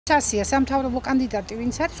სასია სამთავრობო კანდიდატი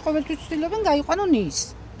ვინც არის, ყოველთვის ცდილობენ გაიყვანონ ის.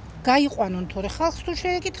 გაიყვანონ თორე ხალხს თუ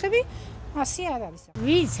შეეკითხები, ასე არ არის.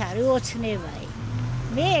 ვინც არის ოცნებაი.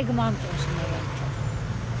 მე ეგ მამტოს მოვარჩა.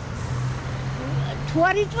 თუ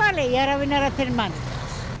არ იწვალე, არავინ არაფერ მამტოს.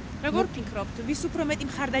 როგორ ფიქრობთ, ვის უფრო მეტი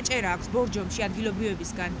მხარდაჭერა აქვს ბორჯომში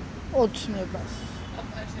ადგილობრივებისგან? ოცნებას.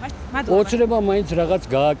 ოცნება მაინც რაღაც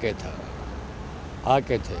გააკეთა.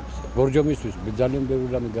 აკეთებს. ბორჯომისთვის ძალიან ბევრი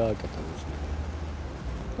რამე გააკეთა ოცნება.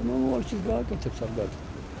 და მომავალში გააკეთებს ალბათ.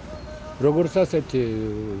 როგორც ასეთი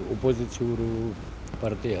ოპოზიციურ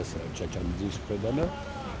პარტიას ჩაჩამდის ხედანა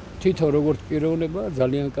თვითონ როგორც პიროვნება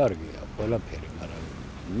ძალიან კარგია ყველაფერი, მაგრამ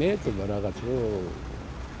მე თვითონ რაღაც რო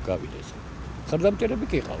გავიდეს. ხარდამჭერები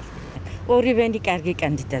კი ყავს. ორივენი კარგი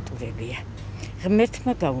კანდიდატურებია.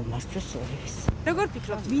 ღმერთმა გაუმართლოს ორივეს. როგორ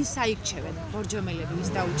ფიქრობთ, ვინ საიქჩევენ ბორჯომელები, ვის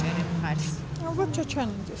დაუჭერენ მხარს? ალბათ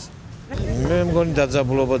ჩაჩანიძეს. მე მგონი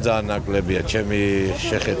დაძაბულობა ძალიან ნაკლებია ჩემი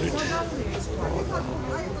შეხედვით.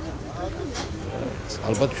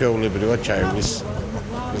 ალბათ ჩვეულებრივად ჩაივლის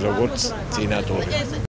როგორც წინა ტური.